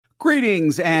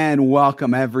Greetings and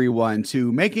welcome everyone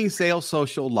to Making Sales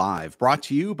Social Live, brought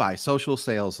to you by Social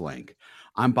Sales Link.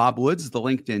 I'm Bob Woods, the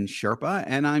LinkedIn Sherpa,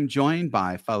 and I'm joined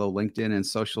by fellow LinkedIn and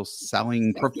social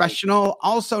selling professional,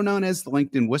 also known as the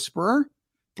LinkedIn Whisperer,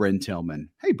 Bryn Tillman.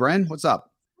 Hey, Bryn, what's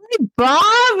up? Hey, Bob.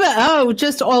 Oh,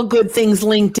 just all good things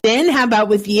LinkedIn. How about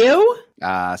with you?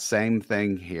 Same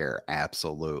thing here.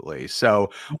 Absolutely.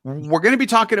 So we're going to be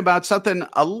talking about something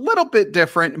a little bit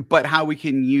different, but how we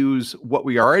can use what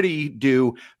we already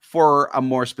do for a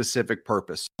more specific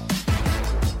purpose.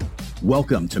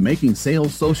 Welcome to Making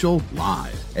Sales Social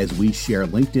Live, as we share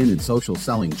LinkedIn and social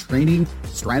selling training,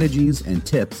 strategies, and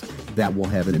tips that will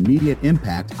have an immediate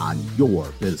impact on your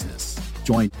business.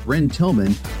 Join Bryn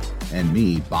Tillman and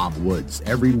me, Bob Woods,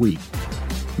 every week.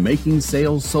 Making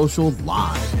Sales Social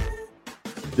Live.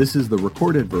 This is the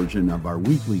recorded version of our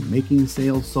weekly Making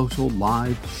Sales Social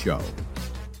Live show.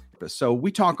 So we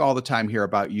talk all the time here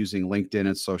about using LinkedIn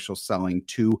and social selling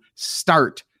to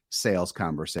start sales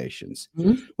conversations.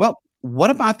 Mm-hmm. Well,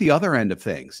 what about the other end of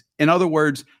things? In other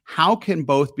words, how can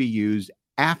both be used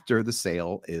after the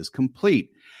sale is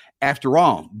complete? After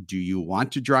all, do you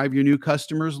want to drive your new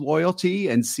customers' loyalty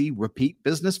and see repeat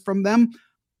business from them?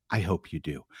 I hope you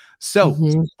do. So,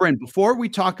 Bryn, before we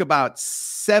talk about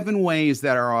 7 ways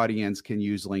that our audience can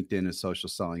use LinkedIn and social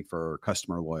selling for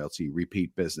customer loyalty,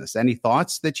 repeat business, any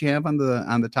thoughts that you have on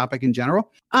the topic in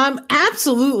general?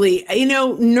 Absolutely.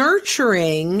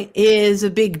 Nurturing is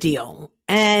a big deal,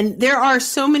 and there are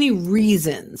so many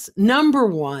reasons. Number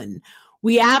one,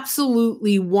 we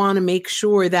absolutely want to make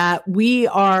sure that we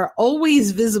are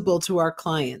always visible to our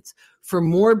clients for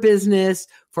more business,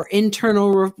 for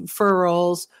internal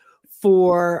referrals,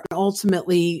 for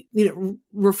ultimately,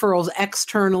 referrals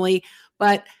externally.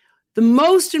 But the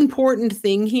most important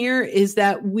thing here is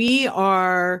that we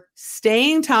are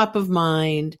staying top of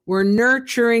mind. We're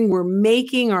nurturing, we're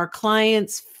making our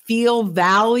clients feel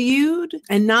valued.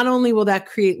 And not only will that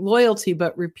create loyalty,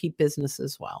 but repeat business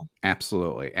as well.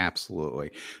 Absolutely.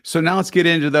 Absolutely. So now let's get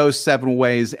into those 7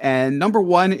 ways. And number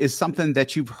 1 is something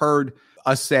that you've heard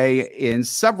us say in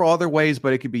several other ways,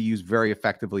 but it could be used very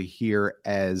effectively here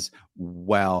as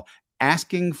well.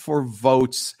 Asking for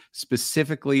votes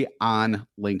specifically on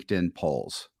LinkedIn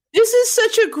polls. This is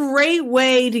such a great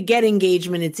way to get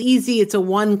engagement. It's easy. It's a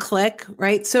one click,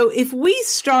 right? So if we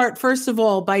start, first of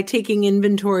all, by taking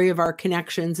inventory of our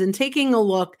connections and taking a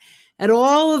look at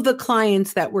all of the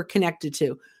clients that we're connected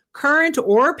to, current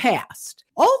or past,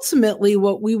 ultimately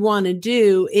what we want to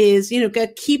do is,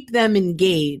 keep them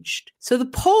engaged. So the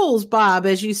polls, Bob,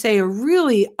 as you say, are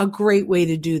really a great way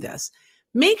to do this.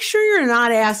 Make sure you're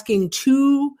not asking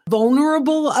too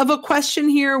vulnerable of a question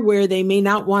here where they may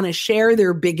not want to share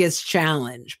their biggest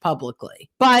challenge publicly.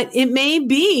 But it may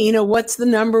be, what's the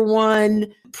number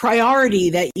one priority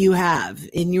that you have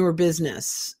in your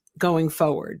business going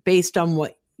forward based on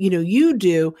what, you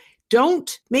do.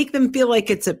 Don't make them feel like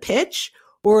it's a pitch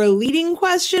or a leading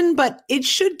question, but it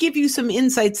should give you some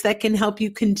insights that can help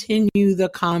you continue the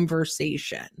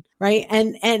conversation, right?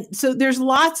 And so there's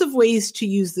lots of ways to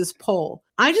use this poll.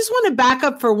 I just want to back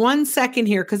up for 1 second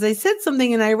here because I said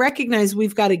something and I recognize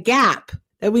we've got a gap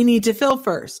that we need to fill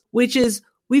first, which is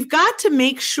we've got to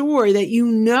make sure that you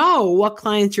know what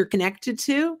clients you're connected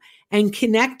to and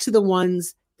connect to the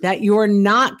ones that you're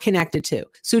not connected to.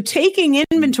 So taking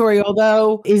inventory,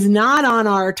 although is not on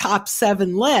our top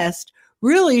 7 list,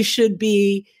 really should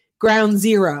be ground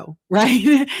zero,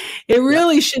 right? It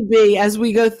really should be, as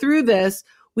we go through this,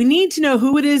 we need to know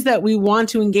who it is that we want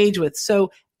to engage with.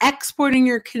 So exporting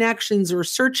your connections or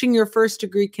searching your first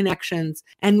degree connections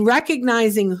and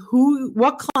recognizing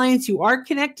what clients you are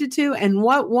connected to and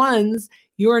what ones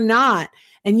you're not.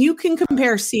 And you can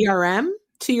compare CRM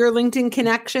to your LinkedIn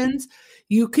connections.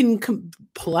 You can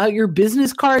pull out your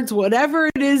business cards, whatever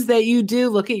it is that you do,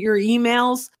 look at your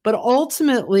emails. But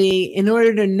ultimately, in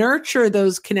order to nurture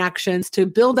those connections, to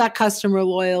build that customer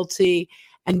loyalty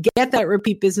and get that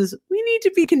repeat business, we need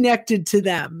to be connected to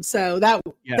them. So that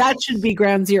should be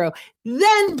ground zero.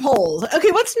 Then polls.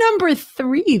 Okay, what's number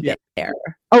 3 there?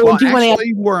 Oh, well, do you want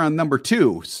to? We're on number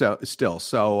 2. So still,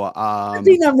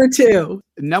 be number 2.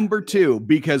 Number 2,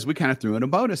 because we kind of threw in a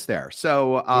bonus there.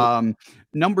 So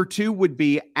number 2 would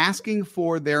be asking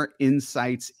for their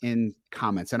insights in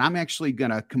comments. And I'm actually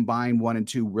going to combine 1 and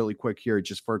 2 really quick here,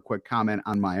 just for a quick comment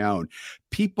on my own.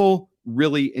 People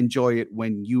really enjoy it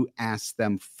when you ask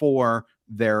them for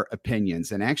their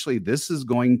opinions. And actually, this is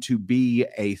going to be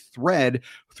a thread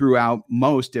throughout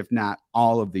most, if not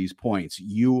all of these points.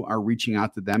 You are reaching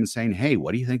out to them and saying, hey,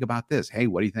 what do you think about this? Hey,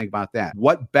 what do you think about that?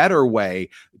 What better way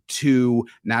to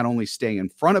not only stay in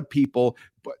front of people,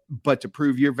 but to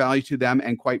prove your value to them,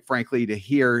 and quite frankly,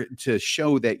 to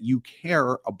show that you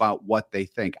care about what they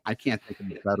think. I can't think of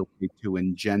a better way to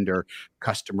engender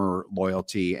customer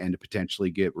loyalty and to potentially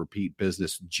get repeat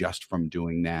business just from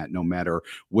doing that, no matter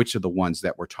which of the ones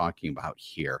that we're talking about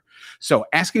here. So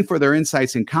asking for their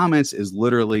insights and comments is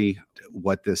literally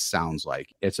what this sounds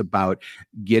like. It's about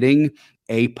getting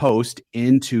a post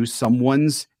into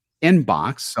someone's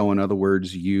inbox. So in other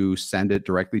words, you send it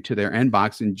directly to their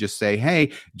inbox and just say,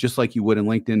 hey, just like you would in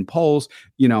LinkedIn polls,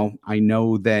 I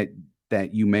know that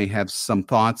you may have some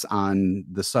thoughts on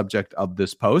the subject of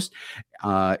this post.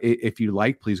 If you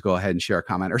like, please go ahead and share a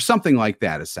comment or something like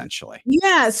that, essentially.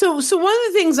 Yeah. So one of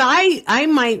the things I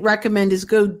might recommend is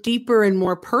go deeper and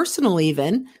more personal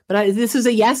even, but this is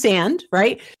a yes and,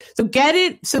 right? So get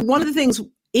it. So one of the things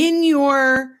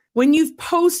when you've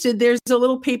posted, there's a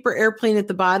little paper airplane at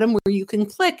the bottom where you can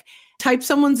type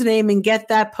someone's name and get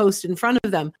that post in front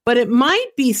of them. But it might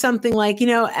be something like,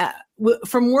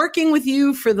 from working with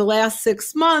you for the last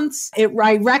 6 months,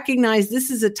 I recognize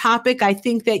this is a topic I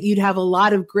think that you'd have a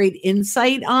lot of great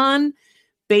insight on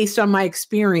based on my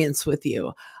experience with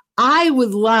you. I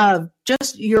would love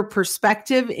just your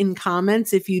perspective in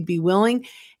comments if you'd be willing.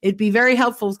 It'd be very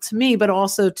helpful to me, but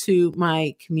also to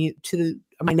my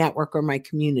my network or my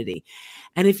community.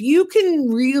 And if you can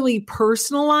really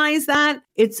personalize that,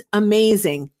 it's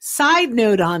amazing. Side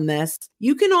note on this,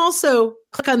 you can also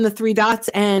click on the 3 dots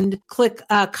and click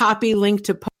copy link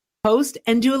to post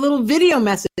and do a little video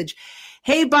message.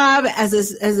 Hey, Bob, as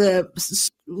a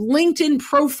LinkedIn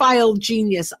profile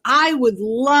genius, I would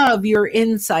love your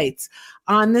insights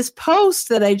on this post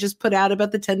that I just put out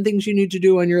about the 10 things you need to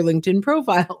do on your LinkedIn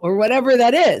profile or whatever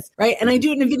that is, right? And I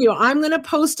do it in a video. I'm going to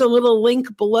post a little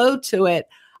link below to it.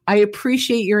 I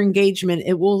appreciate your engagement.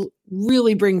 It will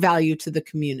really bring value to the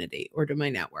community or to my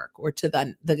network or to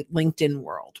the LinkedIn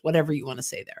world, whatever you want to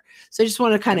say there. So I just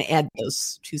want to kind of add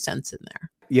those 2 cents in there.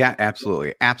 Yeah,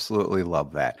 absolutely. Absolutely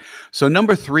love that. So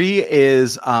number 3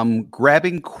 is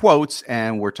grabbing quotes,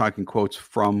 and we're talking quotes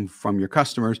from your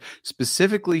customers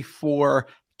specifically for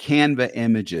Canva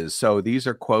images. So these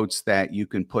are quotes that you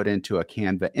can put into a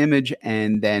Canva image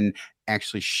and then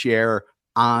actually share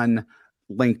on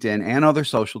LinkedIn and other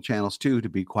social channels too, to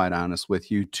be quite honest with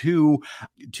you, to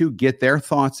get their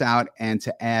thoughts out and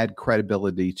to add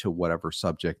credibility to whatever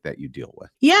subject that you deal with.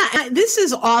 Yeah, this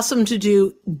is awesome to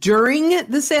do during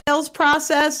the sales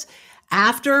process.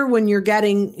 After, when you're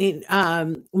when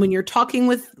you're talking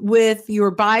with your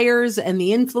buyers and the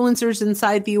influencers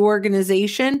inside the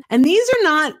organization. And these are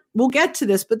not, we'll get to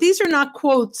this, but these are not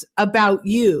quotes about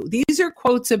you. These are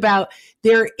quotes about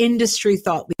their industry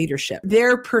thought leadership,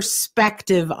 their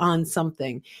perspective on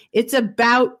something. It's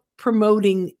about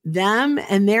promoting them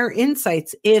and their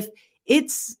insights. If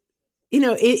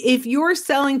you're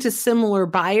selling to similar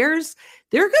buyers,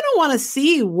 they're going to want to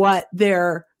see what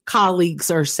their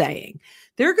colleagues are saying.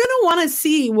 They're going to want to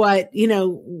see what,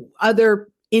 other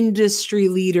industry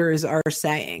leaders are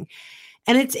saying.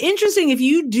 And it's interesting, if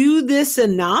you do this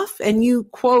enough and you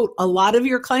quote a lot of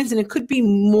your clients, and it could be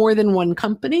more than one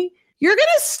company, you're going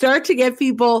to start to get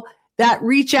people that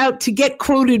reach out to get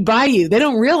quoted by you. They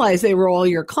don't realize they were all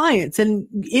your clients, and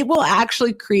it will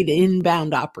actually create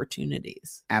inbound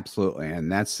opportunities. Absolutely.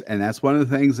 And that's one of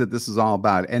the things that this is all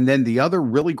about. And then the other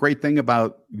really great thing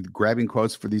about grabbing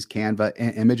quotes for these Canva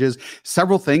images,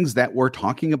 several things that we're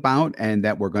talking about and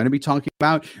that we're going to be talking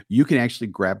about, you can actually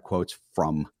grab quotes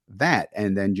from that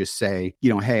and then just say,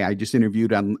 hey, I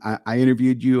interviewed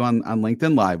you on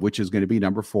LinkedIn Live, which is going to be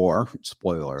number 4,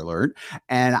 spoiler alert.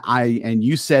 And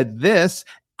you said this,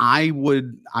 I'd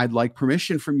like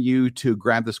permission from you to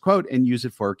grab this quote and use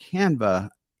it for a Canva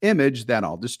image that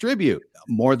I'll distribute.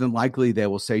 More than likely, they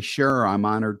will say, sure, I'm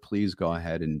honored. Please go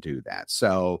ahead and do that.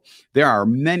 So there are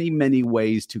many, many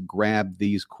ways to grab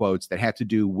these quotes that have to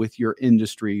do with your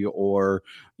industry or,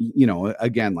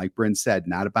 again, like Bryn said,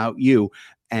 not about you,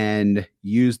 and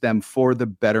use them for the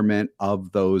betterment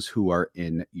of those who are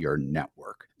in your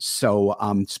network. So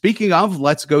speaking of,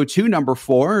 let's go to number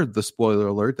 4, the spoiler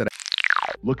alert that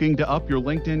Looking to up your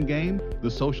LinkedIn game?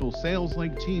 The Social Sales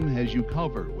Link team has you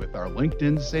covered with our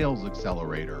LinkedIn Sales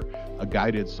Accelerator, a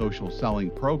guided social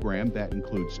selling program that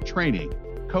includes training,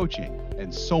 coaching,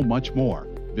 and so much more.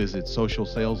 Visit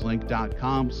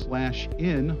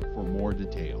socialsaleslink.com/in for more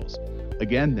details.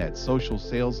 Again, that's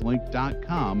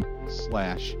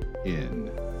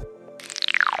socialsaleslink.com/in.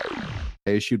 I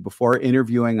issued before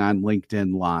interviewing on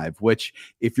LinkedIn Live, which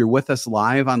if you're with us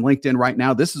live on LinkedIn right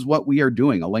now, this is what we are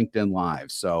doing, a LinkedIn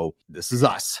Live. So this is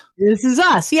us. This is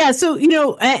us. Yeah. So,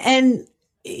 and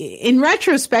in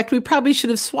retrospect, we probably should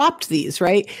have swapped these,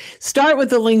 right? Start with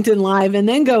the LinkedIn Live and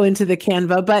then go into the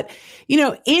Canva. But,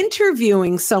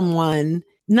 interviewing someone,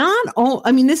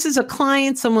 this is a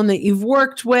client, someone that you've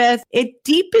worked with. It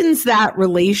deepens that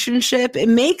relationship. It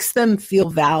makes them feel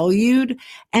valued.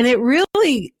 And it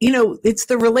really, it's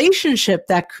the relationship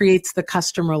that creates the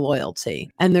customer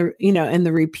loyalty and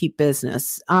the repeat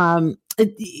business.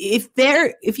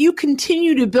 If you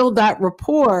continue to build that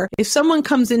rapport, if someone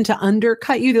comes in to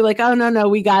undercut you, they're like, oh, no,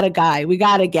 we got a guy, we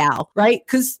got a gal, right?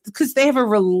 Because they have a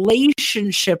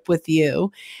relationship with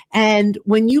you. And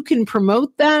when you can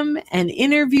promote them and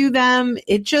interview them,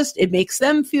 it makes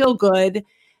them feel good.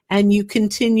 And you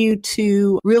continue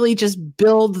to really just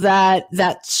build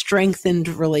that strengthened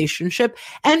relationship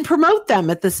and promote them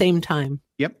at the same time.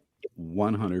 Yep.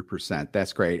 100%.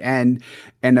 That's great. And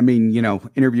I mean,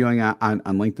 interviewing on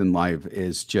LinkedIn Live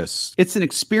is it's an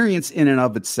experience in and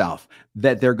of itself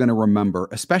that they're going to remember,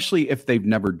 especially if they've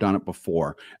never done it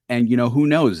before. And, who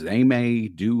knows, they may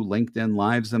do LinkedIn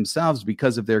Lives themselves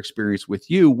because of their experience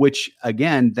with you, which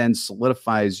again, then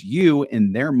solidifies you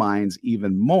in their minds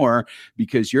even more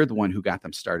because you're the one who got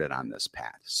them started on this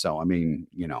path. So, I mean,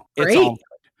 it's all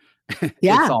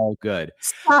yeah, it's all good.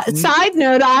 Side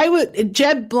note,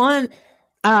 Jeb Blunt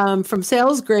from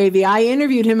Sales Gravy, I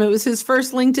interviewed him. It was his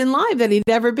first LinkedIn Live that he'd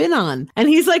ever been on. And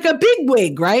he's like a big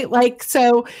wig, right? Like,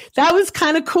 so that was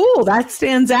kind of cool. That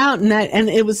stands out. And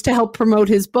it was to help promote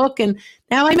his book. And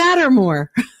now I matter more,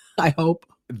 I hope.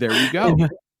 There you go.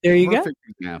 There you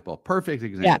go. Perfect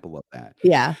example of that.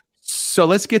 Yeah. So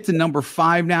let's get to number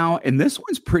 5 now. And this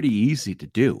one's pretty easy to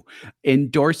do.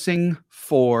 Endorsing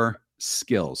for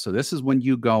skills. So this is when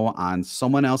you go on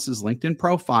someone else's LinkedIn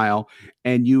profile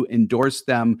and you endorse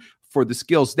them for the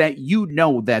skills that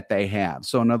that they have.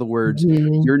 So in other words,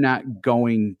 you're not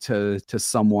going to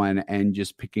someone and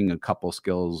just picking a couple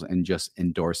skills and just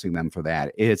endorsing them for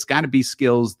that. It's got to be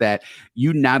skills that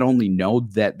you not only know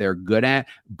that they're good at,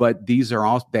 but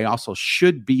they also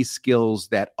should be skills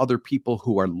that other people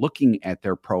who are looking at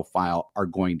their profile are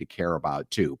going to care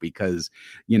about too, because,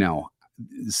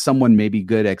 someone may be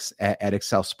good at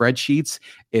Excel spreadsheets.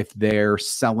 If they're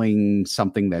selling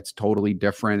something that's totally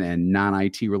different and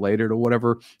non-IT related or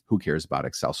whatever, who cares about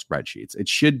Excel spreadsheets? It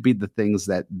should be the things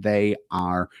that they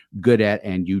are good at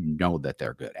and that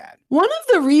they're good at. One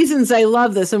of the reasons I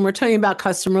love this, and we're talking about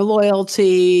customer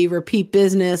loyalty, repeat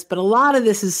business, but a lot of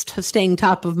this is staying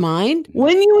top of mind.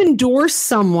 When you endorse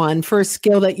someone for a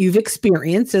skill that you've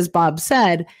experienced, as Bob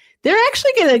said, they're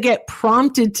actually going to get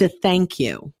prompted to thank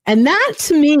you. And that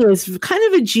to me is kind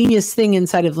of a genius thing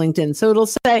inside of LinkedIn. So it'll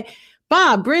say,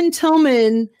 Bob, Bryn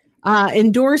Tillman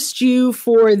endorsed you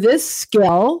for this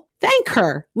skill. Thank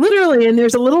her, literally. And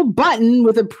there's a little button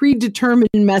with a predetermined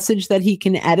message that he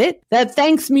can edit that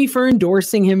thanks me for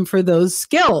endorsing him for those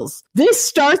skills. This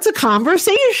starts a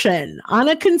conversation on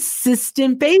a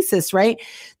consistent basis, right?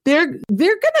 They're going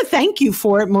to thank you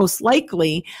for it most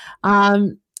likely.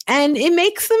 And it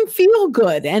makes them feel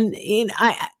good. And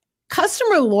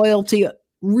customer loyalty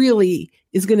really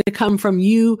is going to come from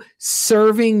you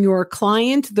serving your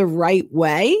client the right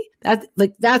way.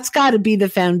 That's got to be the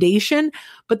foundation.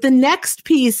 But the next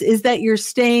piece is that you're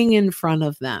staying in front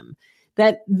of them,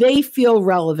 that they feel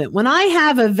relevant. When I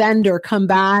have a vendor come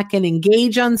back and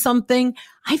engage on something,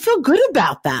 I feel good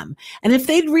about them. And if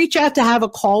they'd reach out to have a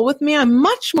call with me, I'm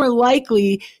much more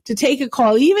likely to take a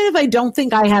call, even if I don't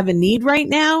think I have a need right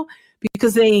now,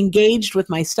 because they engaged with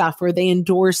my stuff or they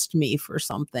endorsed me for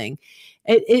something.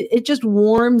 It just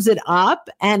warms it up,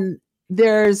 and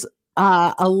there's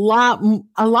a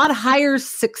lot higher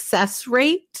success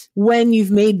rate when you've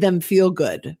made them feel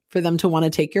good for them to want to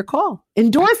take your call.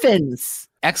 Endorphins.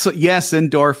 Excellent. Yes,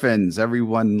 endorphins.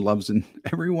 Everyone loves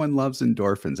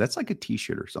endorphins. That's like a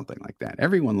t-shirt or something like that.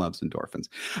 Everyone loves endorphins.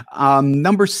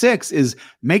 Number 6 is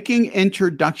making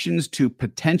introductions to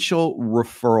potential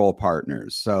referral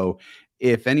partners. So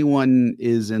if anyone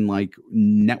is in like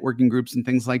networking groups and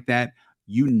things like that,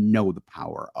 the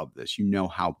power of this.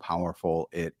 How powerful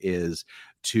it is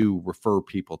to refer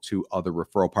people to other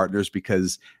referral partners,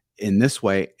 because in this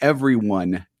way,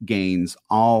 everyone gains.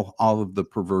 All of the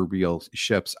proverbial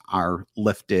ships are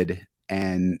lifted,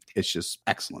 and it's just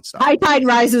excellent stuff. High tide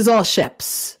rises all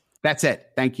ships. That's it.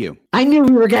 Thank you. I knew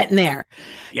we were getting there.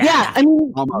 Yeah. I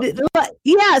mean,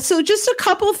 yeah. So just a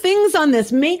couple things on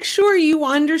this. Make sure you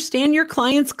understand your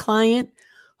client's client,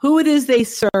 who it is they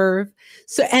serve.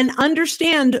 So, and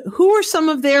understand who are some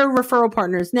of their referral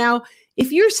partners. Now,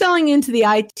 if you're selling into the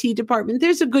IT department,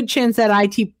 there's a good chance that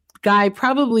IT guy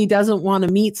probably doesn't want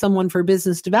to meet someone for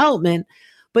business development.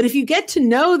 But if you get to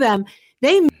know them,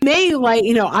 They may like,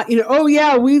 oh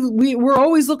yeah, we're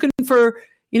always looking for,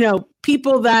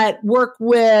 people that work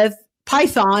with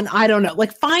Python. I don't know,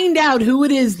 like find out who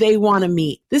it is they want to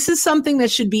meet. This is something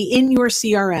that should be in your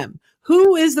CRM.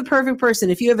 Who is the perfect person?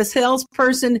 If you have a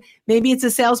salesperson, maybe it's a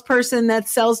salesperson that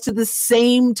sells to the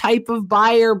same type of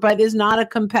buyer, but is not a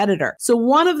competitor. So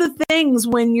one of the things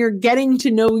when you're getting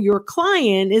to know your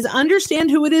client is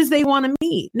understand who it is they want to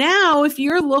meet. Now, if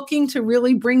you're looking to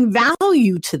really bring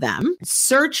value to them,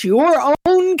 search your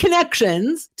own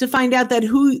connections to find out that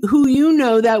who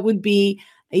that would be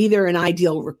either an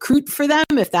ideal recruit for them,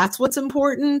 if that's what's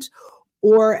important,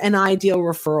 or an ideal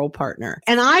referral partner.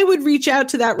 And I would reach out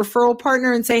to that referral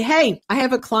partner and say, hey, I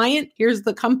have a client. Here's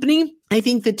the company. I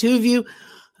think the two of you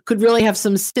could really have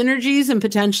some synergies and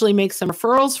potentially make some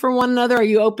referrals for one another. Are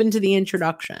you open to the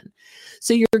introduction?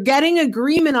 So you're getting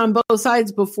agreement on both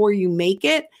sides before you make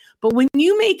it. But when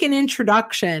you make an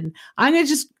introduction, I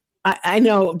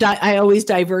know I always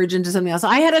diverge into something else.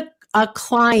 I had a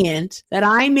client that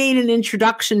I made an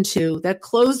introduction to that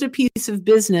closed a piece of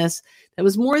business that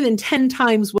was more than 10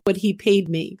 times what he paid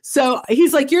me. So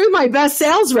he's like, you're my best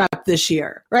sales rep this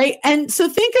year, right? And so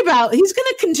think about, he's going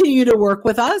to continue to work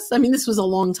with us. I mean, this was a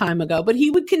long time ago, but he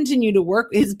would continue to work.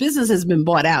 His business has been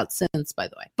bought out since, by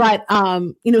the way. But,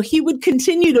 he would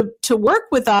continue to work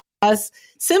with us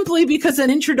simply because an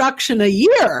introduction a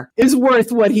year is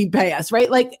worth what he'd pay us,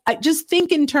 right? Like, I just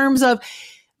think in terms of,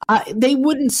 they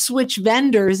wouldn't switch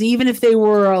vendors even if they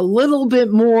were a little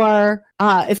bit more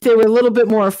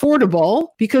affordable,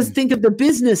 because think of the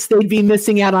business they'd be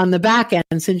missing out on the back end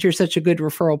since you're such a good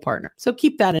referral partner. So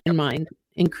keep that in mind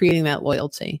in creating that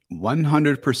loyalty.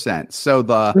 100%. So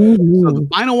the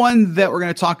final one that we're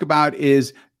going to talk about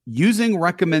is using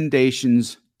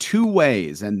recommendations two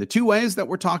ways. And the two ways that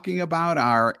we're talking about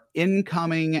are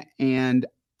incoming and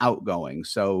outgoing.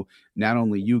 So not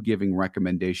only you giving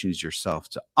recommendations yourself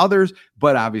to others,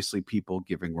 but obviously people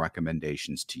giving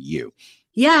recommendations to you.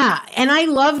 Yeah. And I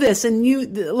love this. And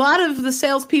a lot of the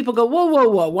salespeople go,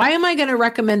 whoa. Why am I going to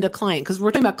recommend a client? Because we're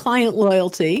talking about client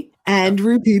loyalty and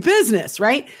repeat business,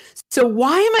 right? So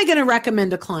why am I going to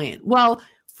recommend a client? Well,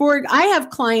 I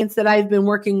have clients that I've been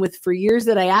working with for years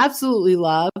that I absolutely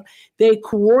love. They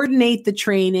coordinate the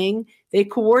training, they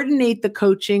coordinate the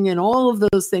coaching and all of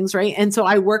those things, right? And so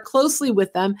I work closely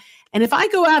with them. And if I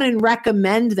go out and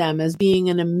recommend them as being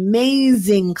an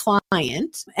amazing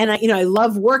client, and I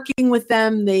love working with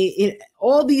them,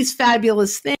 all these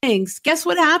fabulous things, guess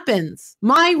what happens?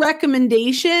 My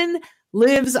recommendation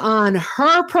lives on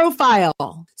her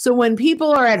profile. So when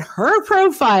people are at her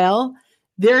profile,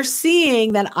 they're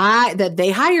seeing that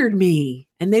they hired me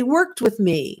and they worked with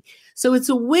me. So it's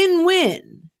a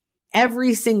win-win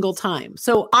every single time.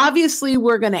 So obviously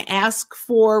we're going to ask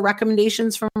for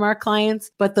recommendations from our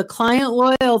clients, but the client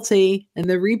loyalty and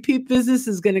the repeat business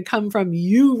is going to come from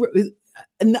you.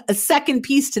 A second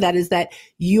piece to that is that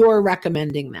you're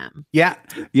recommending them. Yeah.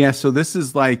 So this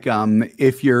is like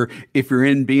if you're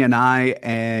in BNI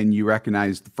and you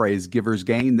recognize the phrase giver's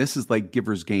gain, this is like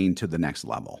giver's gain to the next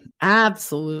level.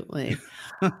 Absolutely.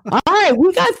 All right,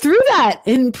 we got through that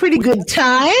in pretty good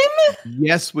time.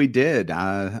 Yes, we did.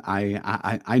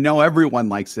 I know everyone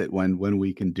likes it when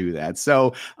we can do that.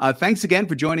 So thanks again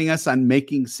for joining us on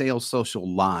Making Sales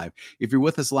Social Live. If you're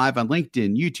with us live on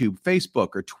LinkedIn, YouTube,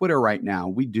 Facebook, or Twitter right now,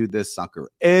 we do this sucker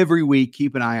every week.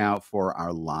 Keep an eye out for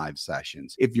our live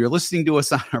sessions. If you're listening to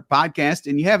us on our podcast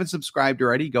and you haven't subscribed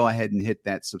already, go ahead and hit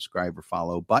that subscribe or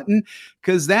follow button,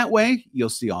 because that way you'll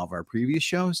see all of our previous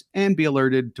shows and be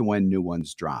alerted to when new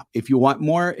ones drop. If you want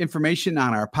more information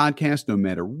on our podcast, no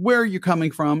matter where you're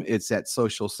coming from, it's at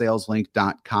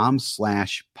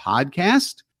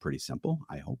socialsaleslink.com/podcast. Pretty simple,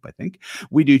 I think.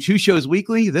 We do 2 shows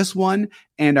weekly, this one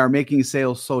and our Making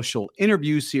Sales Social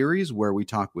interview series, where we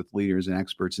talk with leaders and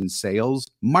experts in sales,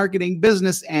 marketing,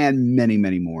 business, and many,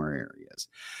 many more areas.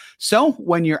 So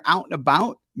when you're out and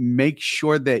about, make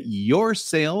sure that your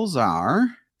sales are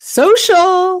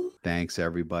social. Thanks,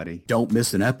 everybody. Don't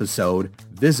miss an episode.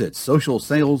 Visit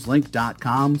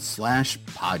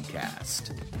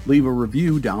socialsaleslink.com/podcast. Leave a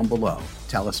review down below.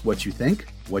 Tell us what you think,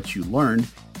 what you learned,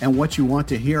 and what you want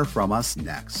to hear from us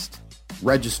next.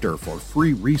 Register for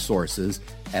free resources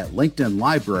at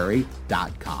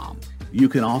linkedinlibrary.com. You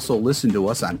can also listen to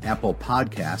us on Apple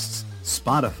Podcasts,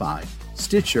 Spotify,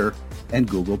 Stitcher, and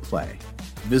Google Play.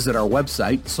 Visit our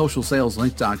website,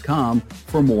 socialsaleslink.com,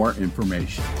 for more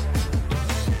information.